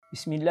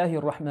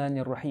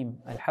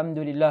Bismillahirrahmanirrahim.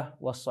 Alhamdulillah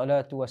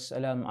wassalatu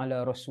wassalam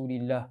ala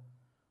Rasulillah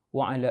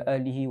wa ala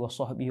alihi wa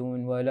sahbihi wa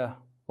man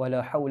walah. Wala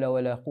haula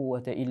wala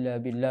quwwata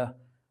illa billah.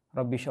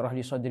 Rabbi syrah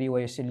li sadri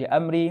wa yassir li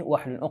amri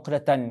wahlul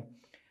 'uqdatan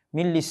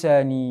min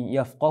lisani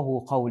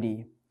yafqahu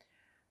qawli.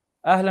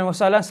 Ahlan wa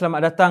sahlan,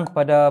 selamat datang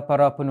kepada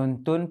para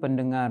penonton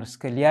pendengar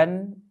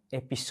sekalian,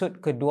 episod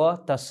kedua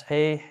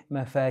Tashih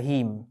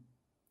Mafahim.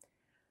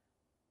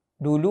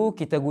 Dulu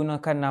kita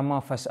gunakan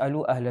nama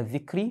Fas'alu Ahla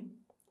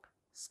Dzikri.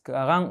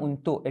 Sekarang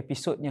untuk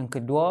episod yang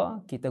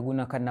kedua, kita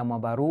gunakan nama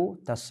baru,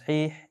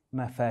 Tashih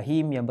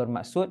Mafahim, yang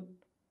bermaksud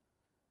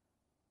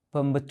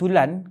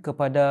pembetulan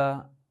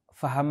kepada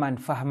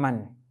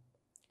fahaman-fahaman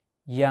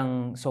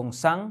yang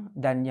songsang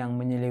dan yang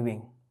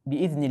menyeleweng.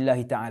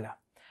 Biiznillahi ta'ala.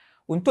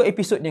 Untuk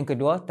episod yang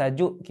kedua,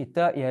 tajuk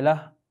kita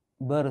ialah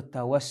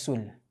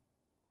bertawassul.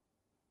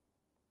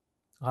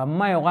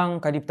 Ramai orang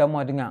kali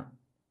pertama dengar.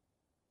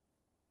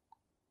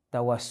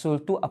 Tawassul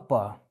tu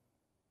apa?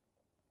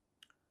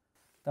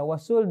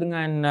 Tawassul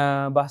dengan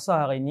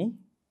bahasa hari ini,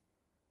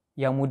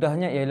 yang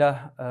mudahnya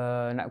ialah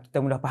nak kita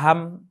mudah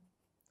faham.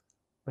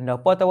 Benda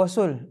apa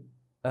tawassul?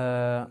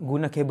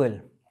 Guna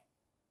kabel.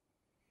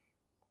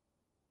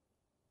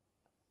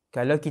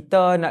 Kalau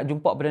kita nak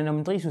jumpa Perdana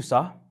Menteri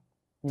susah,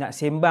 nak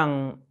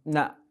sembang,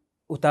 nak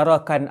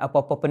utarakan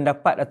apa-apa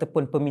pendapat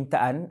ataupun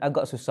permintaan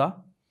agak susah,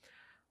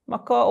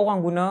 maka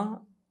orang guna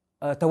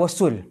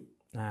tawassul.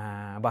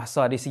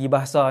 Bahasa dari segi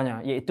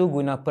bahasanya, iaitu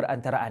guna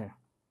perantaraan.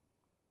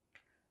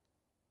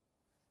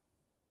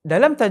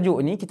 Dalam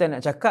tajuk ni kita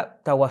nak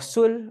cakap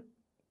tawassul,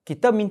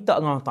 kita minta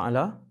dengan Allah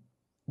Ta'ala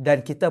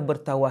dan kita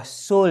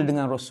bertawassul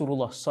dengan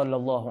Rasulullah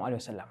sallallahu alaihi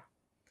wasallam.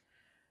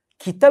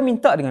 Kita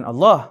minta dengan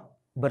Allah,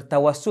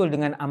 bertawassul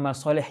dengan amal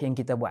soleh yang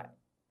kita buat.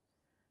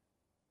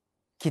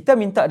 Kita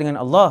minta dengan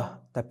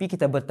Allah, tapi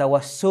kita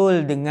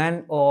bertawassul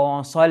dengan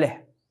orang soleh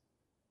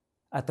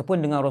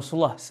ataupun dengan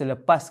Rasulullah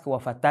selepas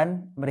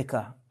kewafatan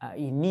mereka.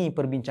 Ini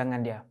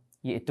perbincangan dia,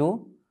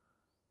 iaitu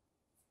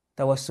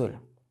tawassul.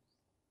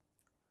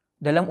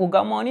 Dalam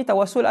agama ni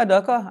tawassul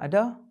adakah?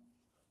 Ada.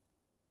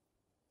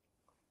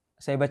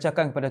 Saya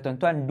bacakan kepada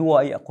tuan-tuan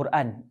dua ayat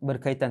Quran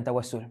berkaitan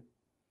tawassul.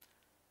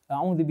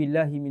 A'udzu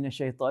billahi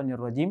minasyaitonir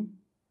rajim.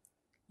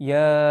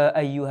 Ya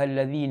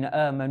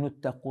ayyuhallazina amanu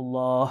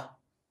taqullaha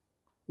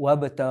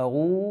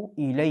wabtaghu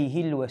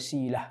ilaihil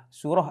wasilah.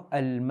 Surah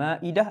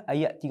Al-Maidah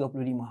ayat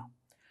 35.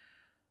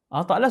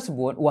 Allah Ta'ala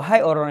sebut,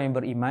 wahai orang yang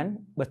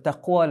beriman,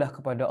 bertakwalah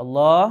kepada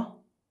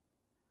Allah,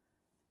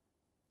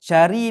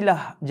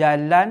 carilah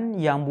jalan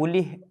yang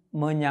boleh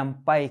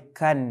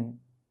menyampaikan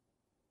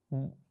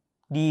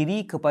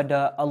diri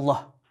kepada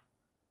Allah,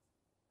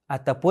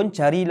 ataupun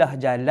carilah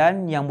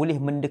jalan yang boleh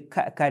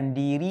mendekatkan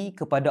diri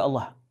kepada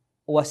Allah.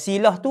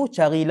 Wasilah tu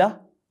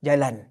carilah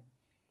jalan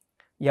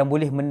yang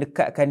boleh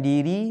mendekatkan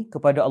diri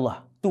kepada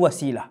Allah. Tu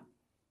wasilah.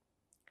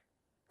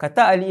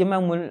 Kata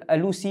Al-Imam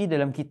Al-Alusi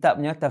dalam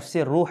kitabnya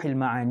Tafsir Ruhil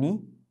Ma'ani,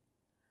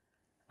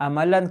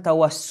 amalan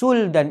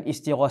tawassul dan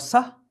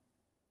istighasah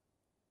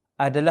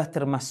adalah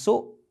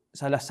termasuk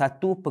salah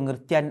satu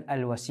pengertian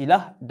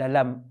al-wasilah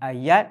dalam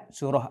ayat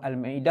surah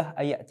Al-Maidah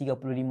ayat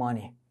 35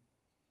 ni.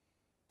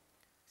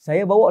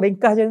 Saya bawa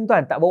ringkas je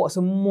tuan-tuan, tak bawa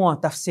semua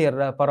tafsir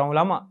para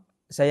ulama.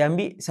 Saya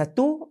ambil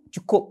satu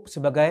cukup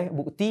sebagai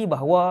bukti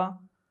bahawa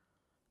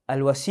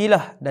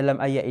al-wasilah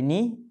dalam ayat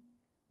ini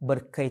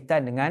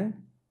berkaitan dengan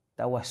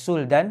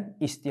tawassul dan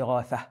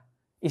istighatsah.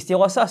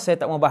 Istighatsah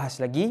saya tak mau bahas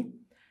lagi.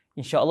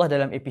 InsyaAllah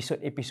dalam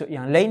episod-episod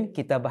yang lain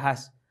kita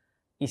bahas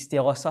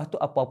istighatsah tu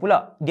apa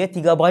pula. Dia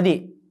tiga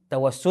beradik.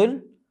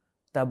 Tawassul,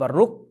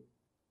 tabarruk,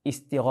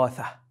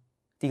 istighatsah.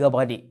 Tiga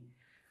beradik.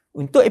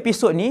 Untuk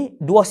episod ni,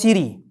 dua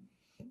siri.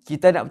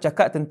 Kita nak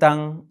bercakap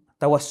tentang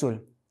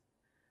tawassul.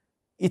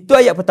 Itu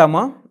ayat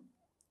pertama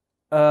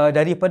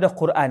daripada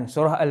Quran,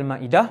 surah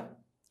Al-Maidah,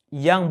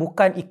 yang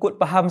bukan ikut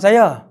faham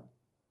saya.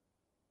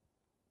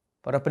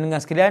 Para pendengar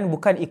sekalian,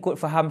 bukan ikut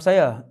faham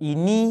saya.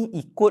 Ini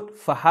ikut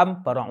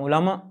faham para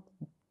ulama,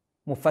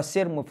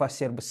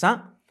 mufassir-mufassir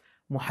besar,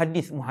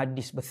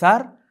 muhaddis-muhaddis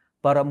besar,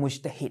 para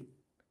mujtahid.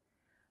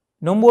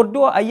 Nombor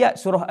 2 ayat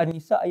surah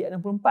An-Nisa ayat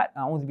 64.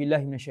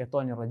 A'udzubillahi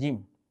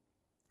minasyaitonirrajim.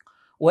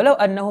 Walau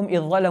annahum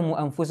idh zalamu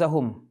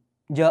anfusahum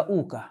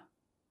ja'uka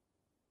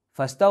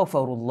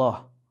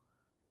fastaghfirullah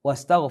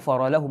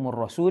wastaghfara lahumur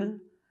rasul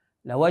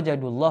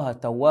lawajadullaha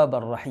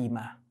tawwabar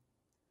rahimah.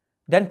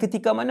 Dan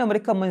ketika mana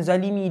mereka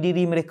menzalimi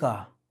diri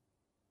mereka.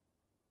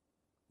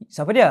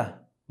 Siapa dia?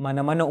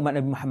 Mana-mana umat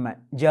Nabi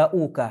Muhammad.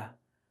 Ja'uka.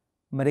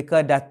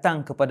 Mereka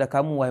datang kepada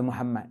kamu, wahai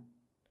Muhammad,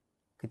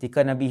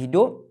 ketika Nabi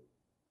hidup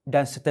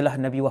dan setelah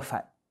Nabi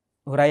wafat.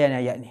 Huraian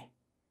ayat ni.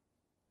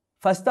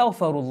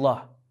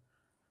 Fastaghfirullah.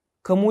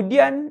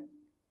 Kemudian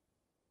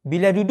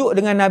bila duduk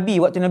dengan Nabi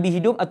waktu Nabi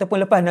hidup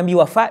ataupun lepas Nabi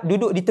wafat,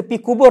 duduk di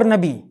tepi kubur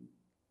Nabi,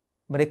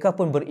 mereka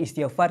pun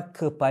beristighfar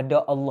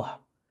kepada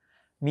Allah.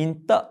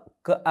 Minta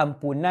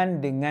keampunan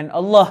dengan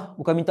Allah,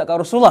 bukan minta ke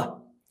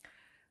Rasulullah.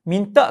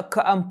 Minta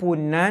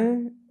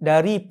keampunan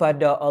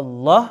daripada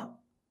Allah,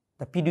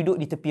 tapi duduk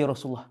di tepi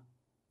Rasulullah.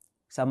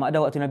 Sama ada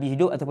waktu Nabi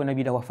hidup ataupun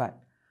Nabi dah wafat.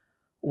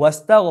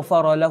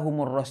 wastaghfara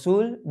lahumur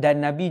rasul,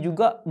 dan Nabi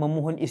juga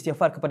memohon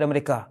istighfar kepada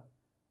mereka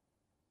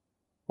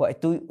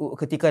waktu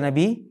ketika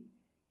Nabi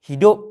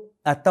hidup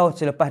atau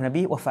selepas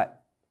Nabi wafat.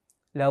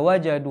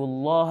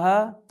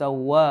 Lawajadullaha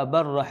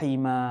tawwabar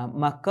rahima.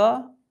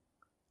 Maka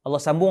Allah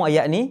sambung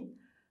ayat ni,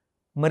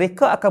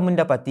 mereka akan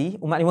mendapati,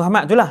 umat Nabi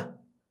Muhammad itulah,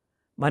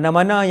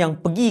 mana-mana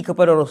yang pergi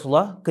kepada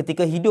Rasulullah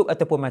ketika hidup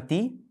ataupun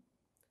mati,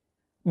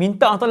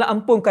 minta Allah Ta'ala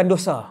ampunkan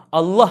dosa.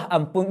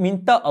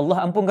 Minta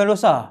Allah ampunkan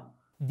dosa.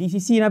 Di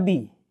sisi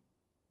Nabi,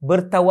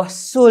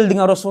 bertawassul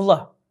dengan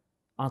Rasulullah.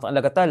 Allah Ta'ala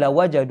kata,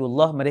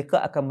 lawajadullah,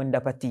 mereka akan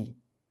mendapati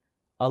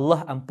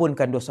Allah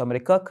ampunkan dosa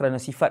mereka kerana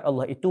sifat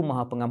Allah itu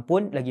maha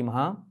pengampun lagi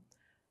maha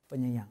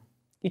penyayang.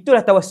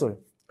 Itulah tawassul.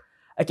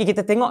 Okay,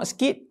 kita tengok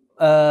sikit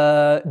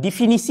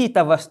definisi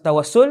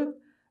tawassul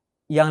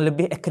yang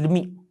lebih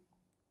akademik.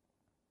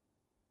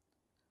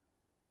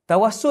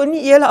 Tawassul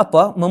ni ialah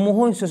apa?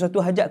 Memohon sesuatu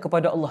hajat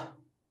kepada Allah.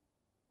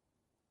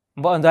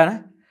 Nampak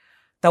tuan-tuan?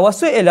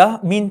 Tawassul ialah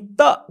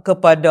minta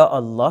kepada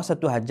Allah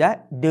satu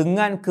hajat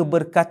dengan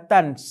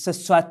keberkatan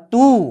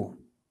sesuatu.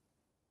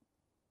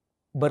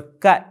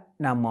 Berkat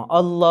nama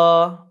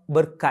Allah,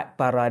 berkat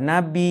para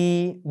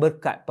nabi,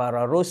 berkat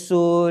para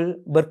rasul,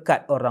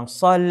 berkat orang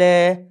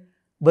soleh,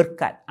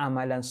 berkat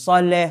amalan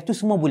soleh, tu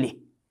semua boleh.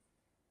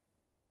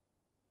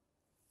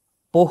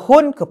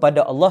 Pohon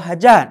kepada Allah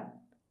hajat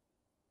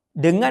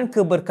dengan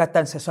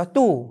keberkatan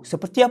sesuatu.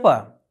 Seperti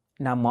apa?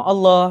 Nama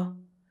Allah,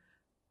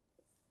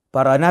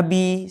 para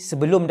nabi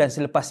sebelum dan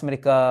selepas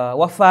mereka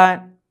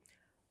wafat,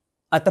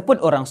 ataupun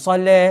orang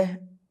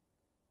soleh,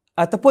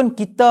 ataupun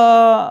kita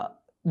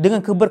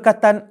dengan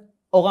keberkatan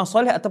orang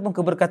soleh ataupun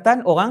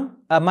keberkatan orang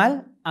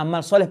amal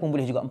soleh pun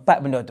boleh juga.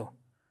 4 benda tu.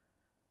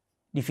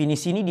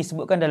 Definisi ini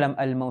disebutkan dalam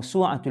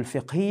Al-Mawsu'atul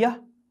Fiqhiyah,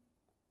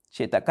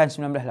 cetakan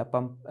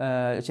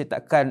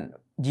cetakan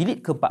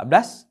jilid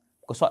ke-14,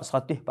 surat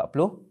 149.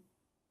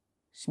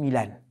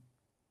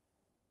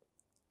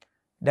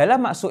 Dalam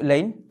maksud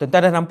lain,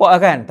 tuan-tuan dah nampak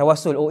kan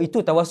tawassul? Oh, itu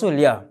tawassul,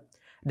 ya.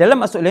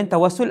 Dalam maksud lain,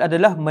 tawassul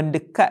adalah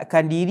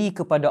mendekatkan diri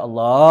kepada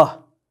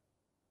Allah.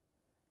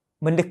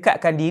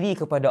 Mendekatkan diri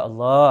kepada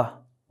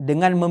Allah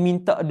dengan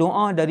meminta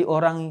doa dari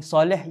orang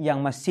soleh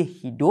yang masih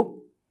hidup,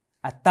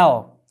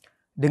 atau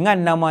dengan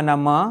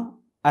nama-nama,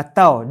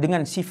 atau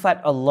dengan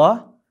sifat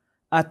Allah,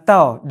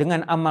 atau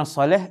dengan amal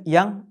soleh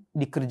yang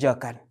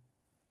dikerjakan.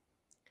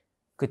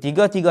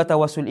 Ketiga-tiga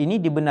tawassul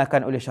ini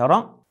dibenarkan oleh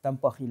syarak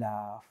tanpa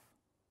khilaf.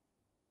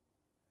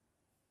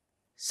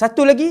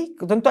 Satu lagi,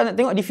 tuan-tuan nak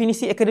tengok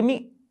definisi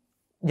akademik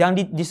yang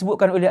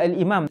disebutkan oleh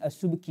Al-Imam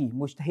As-Subki,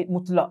 mujtahid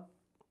mutlak.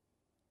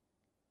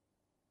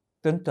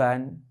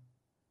 Tuan-tuan,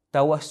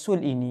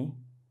 tawassul ini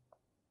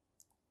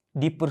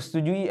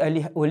dipersetujui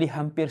oleh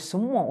hampir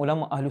semua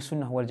ulama ahlu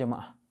sunnah wal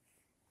jamaah.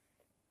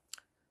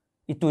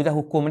 Itu dah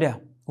hukum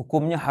dia.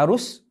 Hukumnya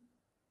harus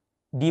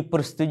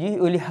dipersetujui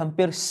oleh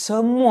hampir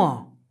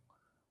semua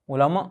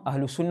ulama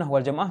ahlu sunnah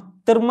wal jamaah,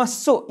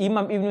 termasuk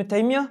Imam Ibn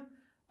Taymiyah.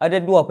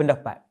 Ada 2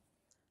 pendapat.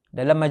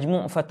 Dalam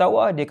Majmu'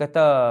 Fatawa, dia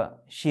kata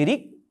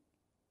syirik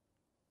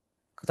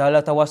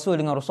kalau tawassul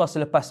dengan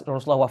Rasulullah selepas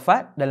Rasulullah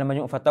wafat, dalam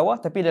Majmu'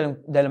 Fatawa. Tapi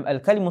dalam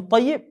Al-Kalimut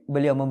Tayyib,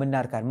 beliau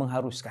membenarkan,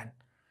 mengharuskan.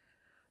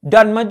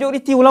 Dan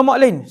majoriti ulama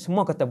lain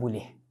semua kata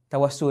boleh.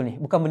 Tawassul ni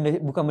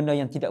bukan benda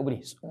yang tidak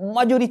boleh.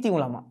 Majoriti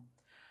ulama.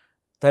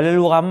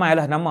 Terlalu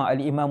ramailah nama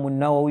Al-Imam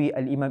Nawawi,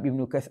 Al-Imam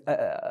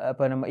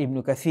Ibn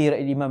Kathir,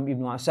 Al-Imam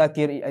Ibn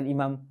Asakir,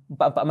 Al-Imam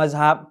 4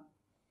 mazhab.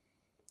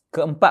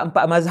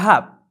 Keempat-empat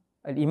mazhab,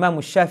 Al-Imam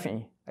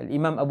Syafi'i,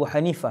 Al-Imam Abu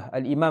Hanifah,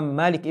 Al-Imam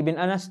Malik ibn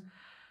Anas,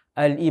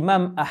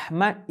 Al-Imam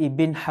Ahmad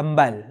ibn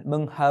Hanbal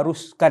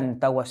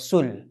mengharuskan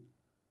tawassul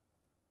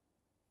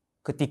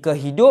ketika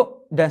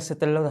hidup dan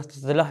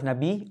setelah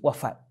Nabi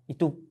wafat.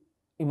 Itu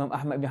Imam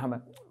Ahmad bin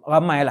Hanbal.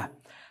 Ramailah.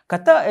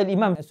 Kata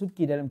Al-Imam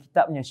As-Subki dalam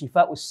kitabnya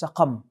Shifa'us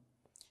Saqam,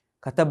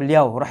 kata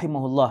beliau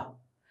rahimahullah,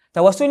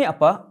 tawassul ni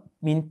apa?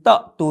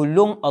 Minta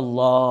tolong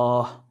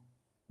Allah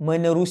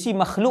menerusi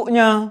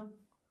makhluknya.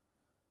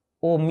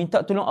 Oh,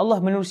 minta tolong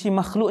Allah menerusi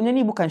makhluknya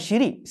ni bukan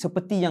syirik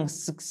seperti yang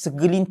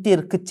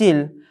segelintir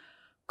kecil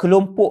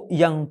kelompok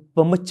yang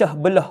pemecah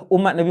belah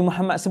umat Nabi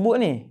Muhammad sebut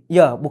ni.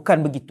 Ya, bukan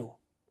begitu.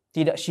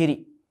 Tidak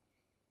syirik.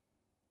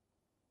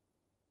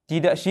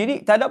 Tidak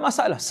syirik, tak ada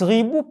masalah.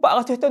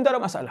 1400 tahun tak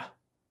ada masalah.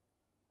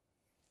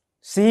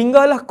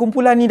 Sehinggalah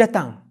kumpulan ni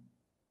datang.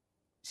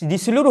 Di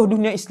seluruh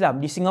dunia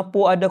Islam. Di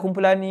Singapura ada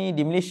kumpulan ni,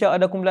 di Malaysia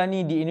ada kumpulan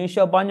ni, di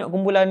Indonesia banyak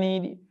kumpulan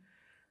ni.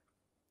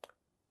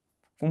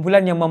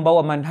 Kumpulan yang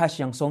membawa manhaj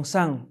yang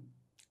songsang.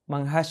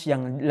 Manhaj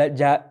yang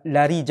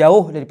lari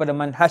jauh daripada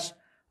manhaj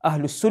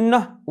Ahlus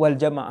Sunnah wal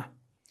Jamaah.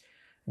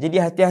 Jadi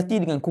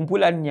hati-hati dengan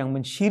kumpulan yang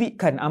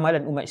mensyirikkan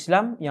amalan umat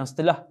Islam yang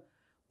setelah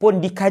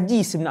pun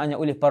dikaji sebenarnya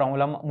oleh para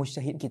ulama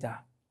mujtahid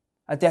kita.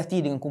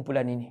 Hati-hati dengan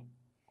kumpulan ini.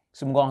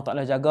 Semoga Allah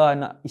Ta'ala jaga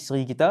anak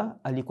isteri kita,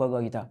 ahli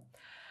keluarga kita.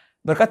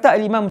 Berkata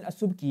Imam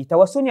As-Subki,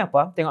 tawassul ni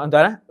apa? Tengok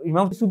tuan-tuan.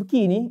 Imam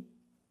As-Subki ni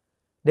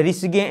dari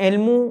segi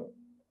ilmu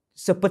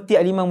seperti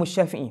Al-Imam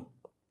Syafi'i,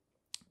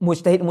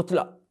 mujtahid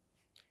mutlak.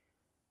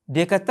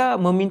 Dia kata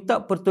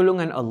meminta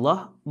pertolongan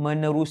Allah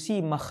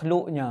menerusi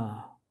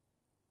makhluknya.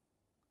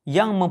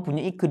 yang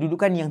mempunyai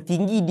kedudukan yang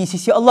tinggi di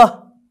sisi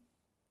Allah.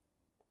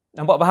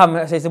 Nampak faham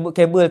saya sebut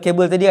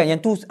kabel tadi kan? Yang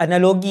tu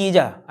analogi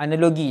je,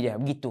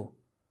 begitu.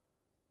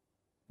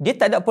 Dia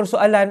tak ada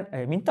persoalan,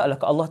 mintalah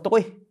ke Allah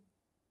terus.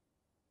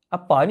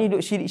 Apa ni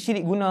duk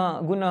syirik-syirik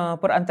guna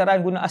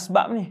perantaraan, guna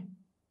asbab ni?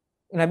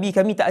 Nabi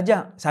kami tak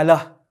ajak.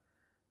 Salah.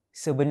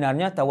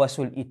 Sebenarnya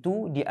tawassul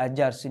itu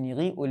diajar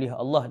sendiri oleh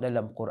Allah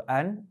dalam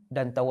Quran,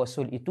 dan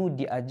tawassul itu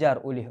diajar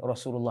oleh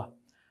Rasulullah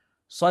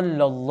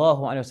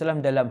sallallahu alaihi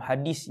wasallam dalam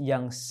hadis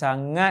yang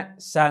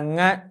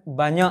sangat-sangat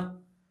banyak.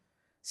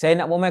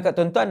 Saya nak bawa kat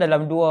tuan-tuan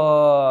dalam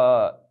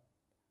 2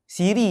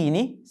 siri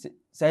ni,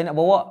 saya nak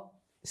bawa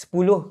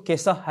 10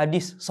 kisah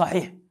hadis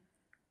sahih.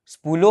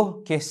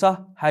 10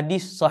 kisah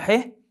hadis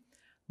sahih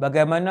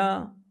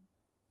bagaimana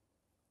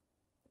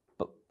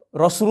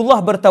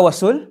Rasulullah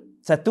bertawassul.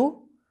 1,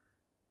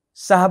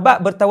 sahabat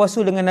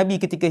bertawassul dengan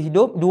Nabi ketika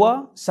hidup.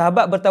 2,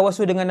 sahabat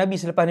bertawassul dengan Nabi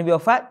selepas Nabi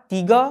wafat.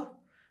 3,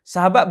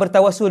 sahabat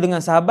bertawassul dengan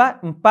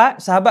sahabat.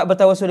 4, sahabat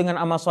bertawassul dengan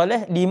amal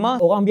soleh.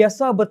 5, orang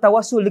biasa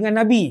bertawassul dengan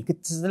Nabi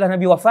setelah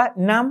Nabi wafat.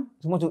 6,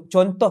 semua tu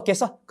contoh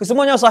kisah,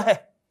 kesemuanya sahih.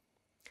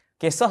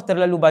 Kisah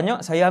terlalu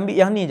banyak, saya ambil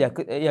yang ni je,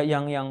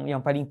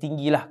 yang paling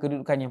tinggi lah,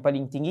 kedudukan yang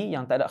paling tinggi,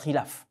 yang tak ada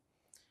khilaf.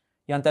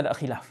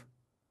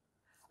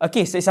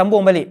 Okey, saya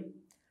sambung balik.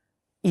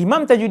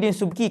 Imam Tajuddin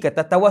Subki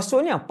kata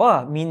tawassul ni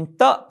apa?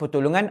 Minta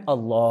pertolongan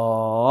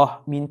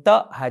Allah,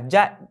 minta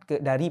hajat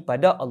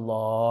daripada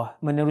Allah,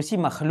 menerusi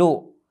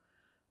makhluk.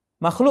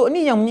 Makhluk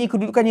ni yang mempunyai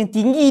kedudukan yang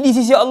tinggi di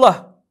sisi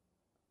Allah.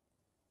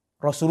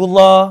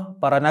 Rasulullah,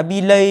 para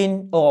nabi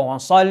lain,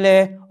 orang-orang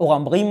soleh,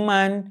 orang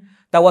beriman,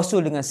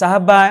 tawassul dengan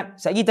sahabat.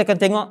 Sekejap kita akan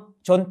tengok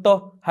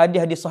contoh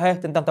hadis-hadis sahih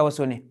tentang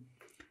tawassul ni.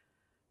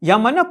 Yang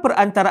mana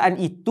perantaraan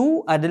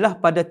itu adalah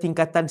pada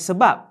tingkatan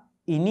sebab.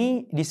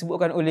 Ini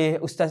disebutkan oleh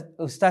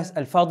Ustaz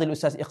Al-Fadhil,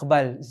 Ustaz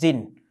Iqbal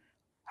Zin,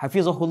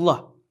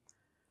 hafizahullah.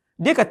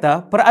 Dia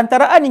kata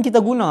perantaraan yang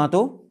kita guna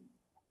tu,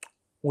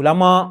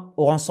 ulama,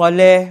 orang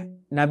soleh,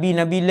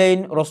 nabi-nabi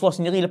lain, Rasulullah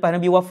sendiri lepas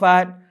Nabi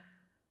wafat,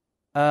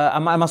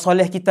 amal-amal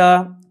soleh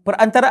kita,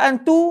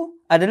 perantaraan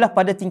tu adalah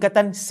pada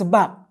tingkatan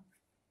sebab.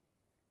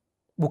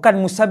 Bukan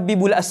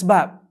musabbibul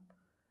asbab.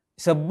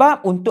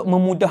 Sebab untuk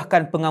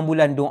memudahkan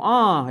pengambulan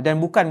doa, dan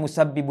bukan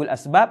musabbibul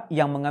asbab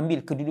yang mengambil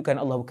kedudukan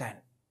Allah, bukan.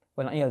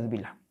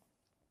 Wala'iyadzubillah.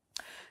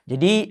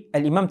 Jadi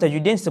Al-Imam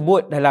Tajuddin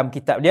sebut dalam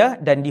kitab dia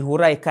dan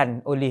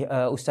dihuraikan oleh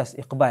Ustaz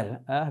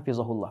Iqbal,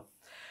 hafizahullah.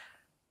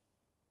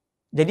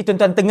 Jadi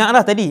tuan-tuan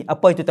tengoklah tadi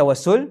apa itu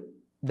tawassul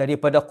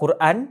daripada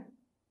Quran,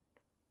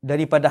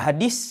 daripada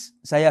hadis.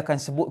 Saya akan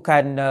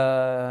sebutkan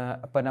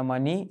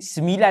 9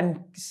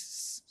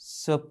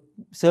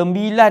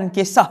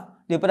 kisah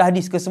daripada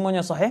hadis,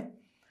 kesemuanya sahih.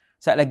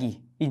 Sekejap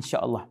lagi,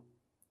 insya-Allah.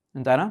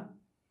 Tuan-tuan.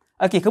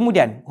 Okey,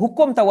 kemudian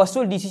hukum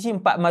tawassul di sisi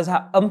 4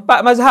 mazhab.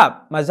 4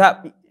 mazhab.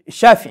 Mazhab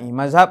Syafi'i,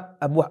 mazhab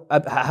Abu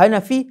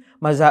Hanafi,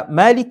 mazhab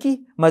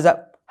Maliki,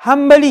 mazhab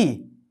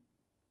Hambali.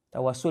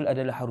 Tawassul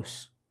adalah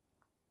harus.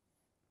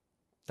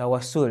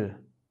 Tawassul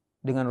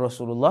dengan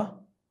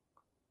Rasulullah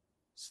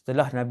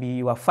setelah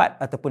Nabi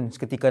wafat ataupun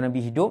ketika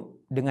Nabi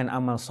hidup dengan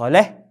amal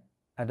soleh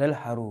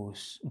adalah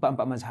harus. 4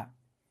 mazhab.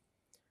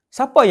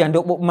 Siapa yang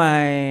duk buat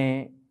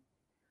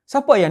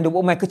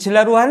mai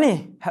kecelaruan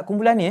ni? Hak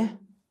kumpulan ni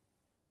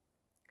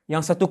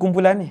Yang satu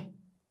kumpulan ni.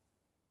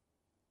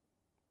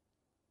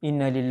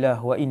 Inna lillahi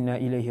wa inna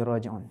ilaihi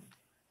raji'un.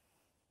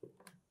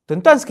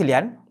 Tuan-tuan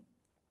sekalian,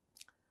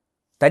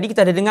 tadi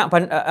kita ada dengar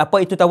apa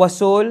itu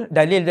tawassul,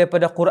 dalil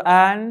daripada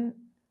Quran.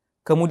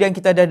 Kemudian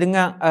kita ada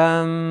dengar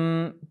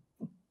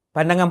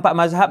pandangan 4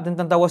 mazhab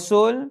tentang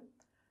tawassul.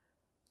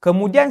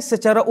 Kemudian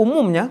secara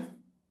umumnya,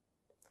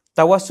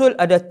 tawassul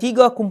ada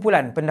 3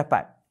 kumpulan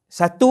pendapat.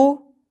 1,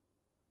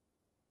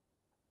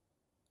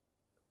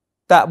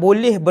 tak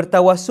boleh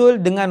bertawassul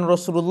dengan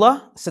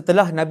Rasulullah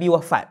setelah Nabi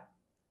wafat.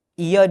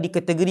 Ia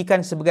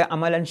dikategorikan sebagai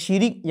amalan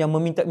syirik yang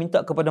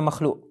meminta-minta kepada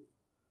makhluk.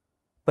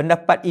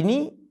 Pendapat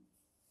ini,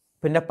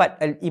 pendapat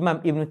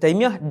Al-Imam Ibn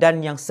Taymiyah dan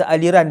yang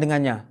sealiran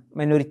dengannya,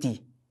 minoriti.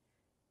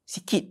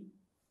 Sikit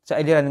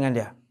sealiran dengan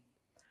dia.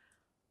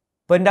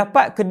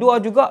 Pendapat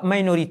kedua juga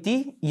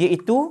minoriti,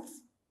 iaitu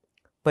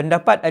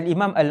pendapat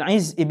Al-Imam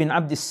Al-Izz Ibn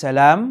Abdus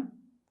Salam,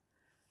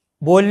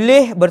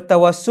 boleh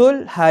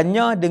bertawassul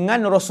hanya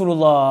dengan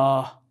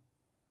Rasulullah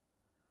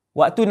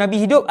waktu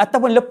Nabi hidup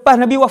ataupun lepas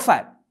Nabi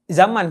wafat.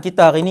 Zaman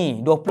kita hari ni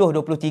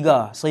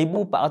 2023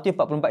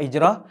 1444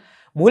 Hijrah,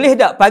 boleh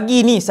tak pagi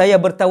ni saya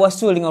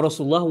bertawassul dengan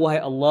Rasulullah, wahai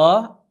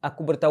Allah,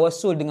 aku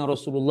bertawassul dengan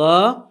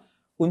Rasulullah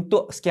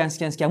untuk sekian.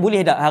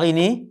 Boleh tak hari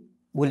ni?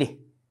 Boleh.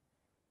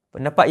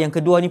 Pendapat yang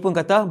kedua ni pun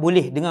kata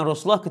boleh dengan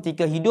Rasulullah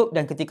ketika hidup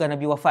dan ketika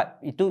Nabi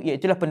wafat.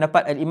 Iaitulah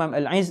pendapat Al-Imam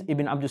Al-Izz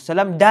Ibn Abdus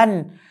Salam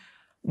dan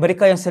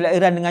mereka yang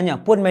selairan dengannya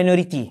pun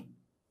minoriti.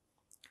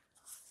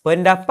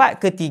 Pendapat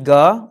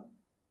ketiga,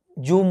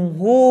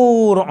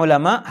 jumhur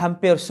ulama,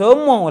 hampir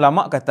semua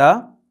ulama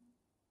kata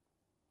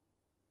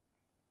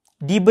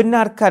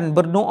dibenarkan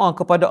berdoa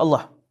kepada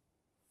Allah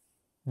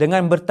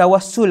dengan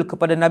bertawassul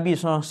kepada Nabi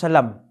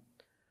SAW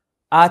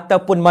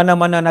ataupun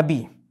mana-mana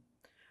Nabi.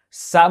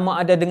 Sama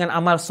ada dengan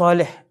amal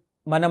soleh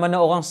mana-mana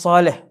orang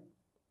saleh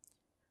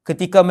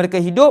ketika mereka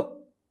hidup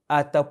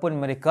ataupun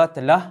mereka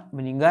telah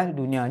meninggal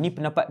dunia. Ni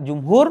pendapat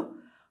jumhur.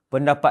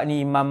 Pendapat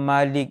ni Imam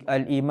Malik,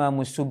 Al-Imam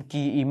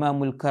Subki,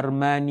 Imam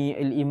Al-Karmani,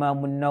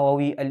 Al-Imam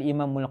Nawawi,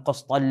 Al-Imam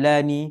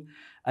Al-Qastallani,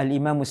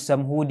 Al-Imam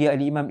Samhudi,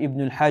 Al-Imam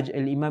Ibn Al-Hajj,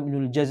 Al-Imam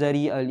Ibn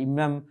Al-Jazari,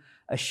 Al-Imam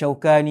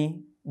Al-Shawkani.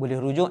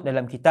 Boleh rujuk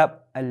dalam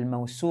kitab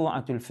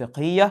Al-Mawsu'atul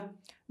Fiqhiyah,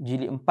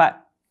 jilid 4,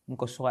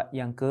 muka surat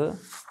yang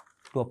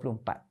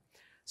ke-24.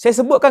 Saya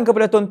sebutkan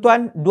kepada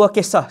tuan-tuan dua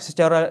kisah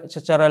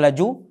secara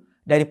laju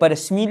daripada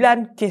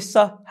 9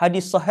 kisah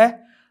hadis sahih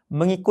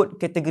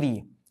mengikut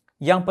kategori.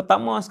 Yang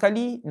pertama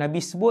sekali,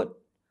 Nabi sebut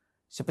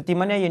seperti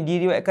mana yang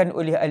diriwayatkan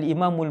oleh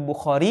Al-Imam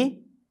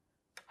Al-Bukhari,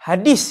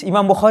 hadis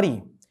Imam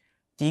Bukhari.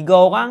 3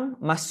 orang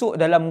masuk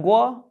dalam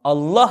gua,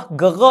 Allah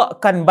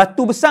gerakkan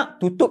batu besar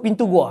tutup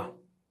pintu gua.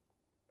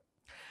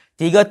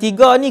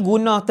 3 ni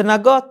guna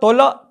tenaga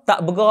tolak,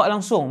 tak bergerak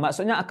langsung.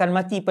 Maksudnya akan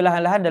mati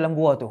perlahan-lahan dalam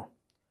gua tu.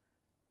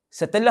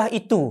 Setelah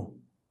itu,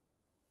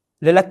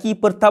 lelaki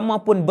pertama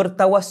pun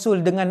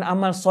bertawassul dengan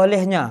amal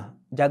solehnya.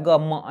 Jaga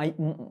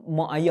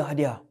mak ayah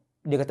dia.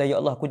 Dia kata, ya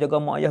Allah, aku jaga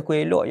mak ayah aku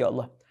elok, ya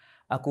Allah.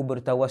 Aku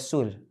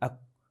bertawassul.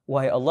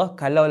 Wahai Allah,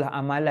 kalaulah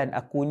amalan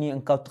aku ni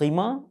engkau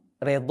terima,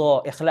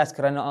 redha, ikhlas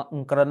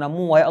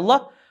kerana-Mu, wahai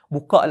Allah,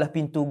 bukalah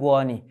pintu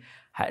gua ni.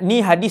 Ni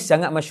hadis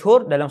sangat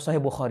masyhur dalam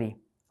Sahih Bukhari.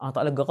 Allah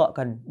Ta'ala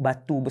gerakkan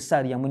batu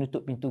besar yang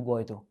menutup pintu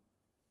gua itu.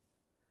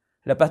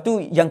 Lepas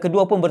tu, yang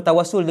kedua pun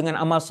bertawassul dengan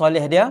amal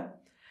soleh dia.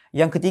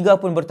 Yang ketiga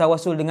pun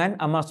bertawassul dengan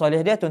amal soleh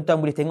dia. Tuan-tuan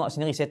boleh tengok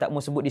sendiri, saya tak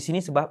mau sebut di sini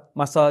sebab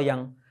masa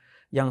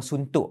yang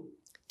suntuk.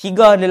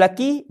 3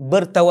 lelaki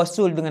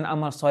bertawassul dengan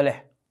amal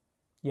soleh.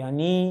 Yang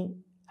ni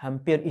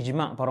hampir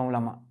ijma' para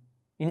ulama'.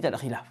 Ini tak ada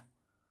khilaf.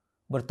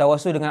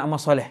 Bertawassul dengan amal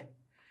soleh.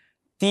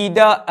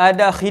 Tidak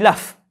ada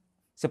khilaf.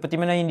 Seperti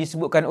mana yang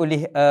disebutkan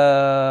oleh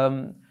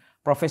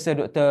Profesor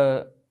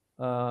Dr.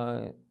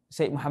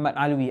 Syed Muhammad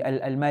Alwi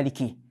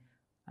Al-Maliki.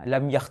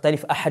 Lam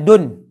yakhtalif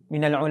ahadun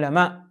minal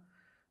ulama'.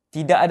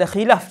 Tidak ada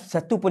khilaf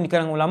satu pun di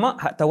kalangan ulama'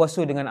 hak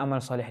tawassul dengan amal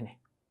soleh ni.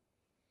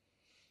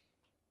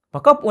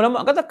 Maka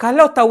ulama' kata,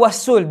 kalau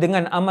tawassul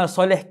dengan amal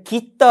soleh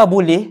kita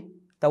boleh,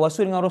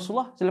 tawassul dengan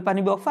Rasulullah selepas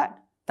Nabi wafat,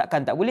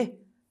 takkan tak boleh?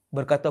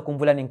 Berkata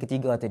kumpulan yang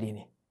ketiga tadi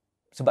ni.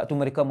 Sebab tu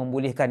mereka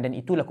membolehkan, dan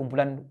itulah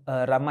kumpulan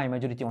ramai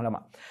majoriti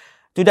ulama'.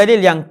 Itu dalil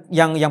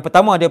yang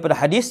pertama daripada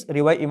hadis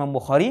riwayat Imam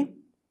Bukhari.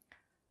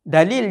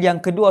 Dalil yang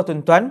kedua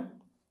tuan-tuan,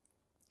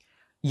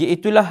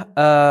 iaitulah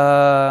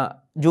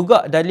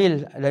juga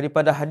dalil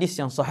daripada hadis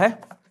yang sahih.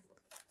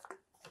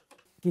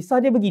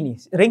 Kisah dia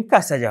begini,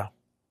 ringkas saja.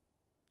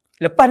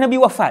 Lepas Nabi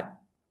wafat,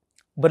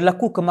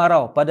 berlaku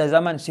kemarau pada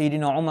zaman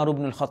Sayyidina Umar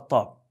bin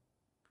Al-Khattab.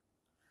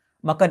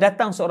 Maka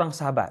datang seorang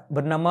sahabat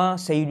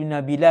bernama Sayyidina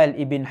Bilal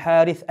ibn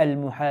Harith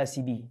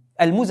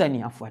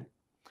Al-Muzani.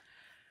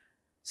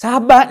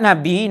 Sahabat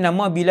Nabi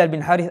nama Bilal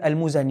bin Harith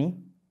Al-Muzani.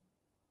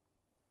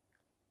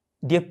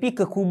 Dia pergi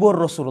ke kubur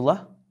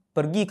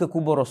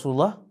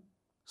Rasulullah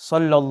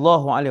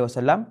sallallahu alaihi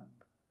wasallam.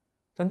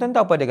 Tuan-tuan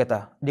tahu apa dia kata?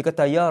 Dia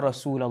kata, ya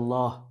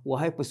Rasulullah,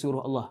 wahai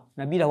pesuruh Allah.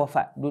 Nabi dah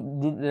wafat,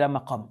 duduk dalam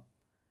maqam.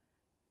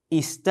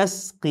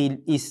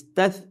 Istasqi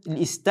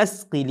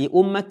li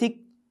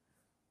ummatik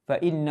fa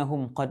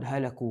innahum qad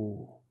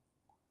halaku.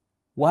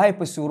 Wahai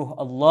pesuruh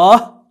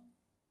Allah,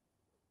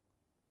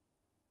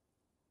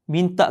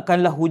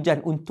 mintakanlah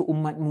hujan untuk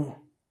umatmu.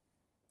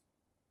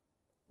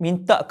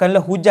 Mintakanlah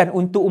hujan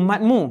untuk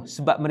umatmu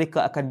sebab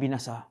mereka akan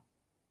binasa.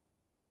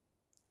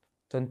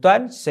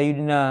 Tuan-tuan,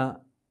 Sayyidina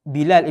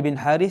Bilal ibn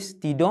Haris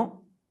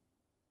tidur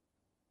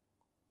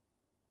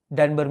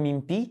dan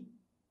bermimpi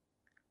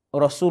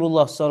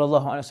Rasulullah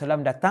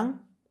SAW datang.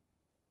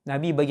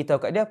 Nabi bagi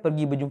tahu kat dia,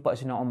 pergi berjumpa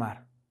Sayyidina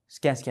Umar.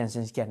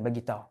 Sekian,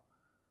 bagi tahu.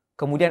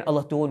 Kemudian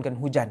Allah turunkan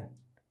hujan.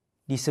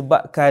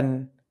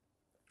 Disebabkan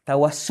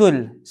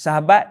tawassul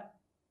sahabat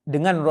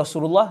dengan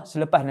Rasulullah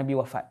selepas Nabi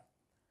wafat.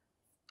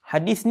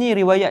 Hadis ni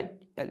riwayat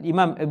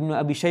Imam Ibn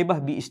Abi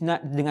Shaybah bi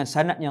isnad dengan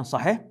sanad yang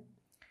sahih.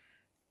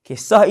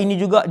 Kisah ini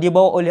juga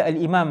dibawa oleh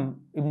Al-Imam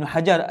Ibn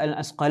Hajar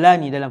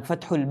Al-Asqalani dalam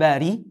Fathul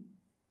Bari,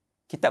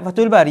 kitab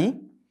Fathul Bari,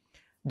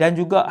 dan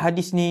juga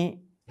hadis ni,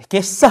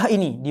 kisah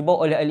ini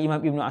dibawa oleh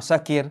Al-Imam Ibn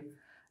Asakir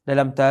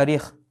dalam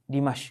Tarikh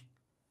Dimashq.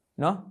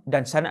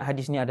 Dan sanad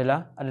hadis ni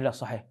adalah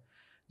sahih.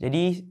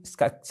 Jadi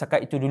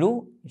setakat itu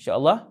dulu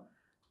insya-Allah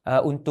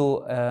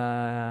untuk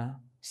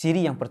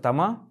siri yang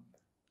pertama,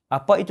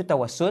 apa itu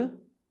tawassul,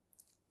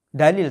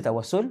 dalil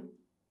tawassul,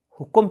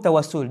 hukum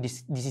tawassul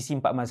di sisi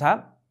 4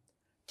 mazhab,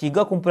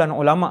 3 kumpulan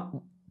ulama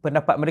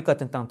pendapat mereka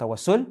tentang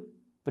tawassul,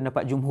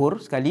 pendapat jumhur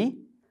sekali,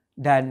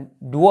 dan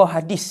 2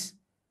 hadis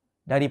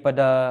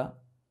daripada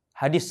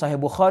hadis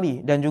Sahih Bukhari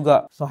dan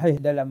juga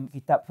sahih dalam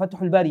kitab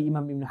Fathul Bari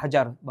Imam Ibn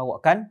Hajar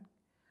bawakan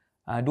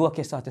 2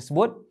 kisah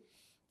tersebut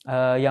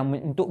yang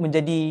untuk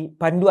menjadi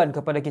panduan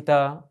kepada kita.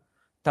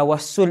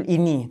 Tawassul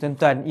ini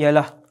tuan-tuan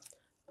ialah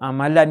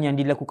amalan yang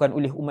dilakukan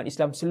oleh umat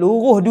Islam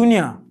seluruh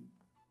dunia,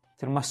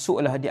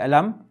 termasuklah di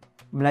alam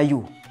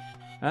Melayu.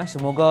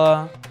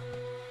 Semoga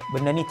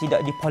benda ni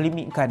tidak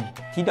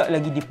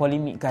lagi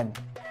dipolemikkan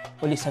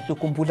oleh satu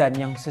kumpulan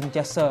yang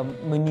sentiasa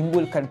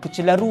menimbulkan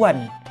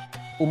kecelaruan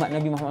umat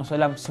Nabi Muhammad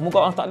SAW. Semoga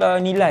Allah Ta'ala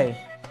nilai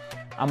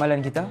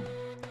amalan kita.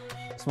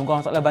 Semoga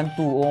Allah Ta'ala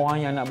bantu orang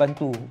yang nak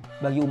bantu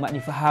bagi umat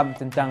ni faham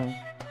tentang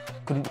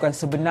kedudukan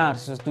sebenar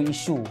sesuatu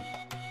isu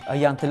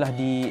yang telah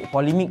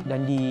dipolemik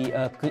dan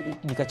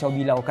dikacau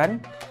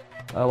bilaukan.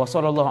 Wa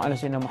sallallahu ala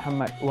sayyidina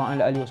Muhammad wa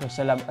ala alihi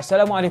wasallam.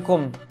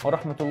 Assalamualaikum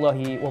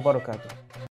warahmatullahi wabarakatuh.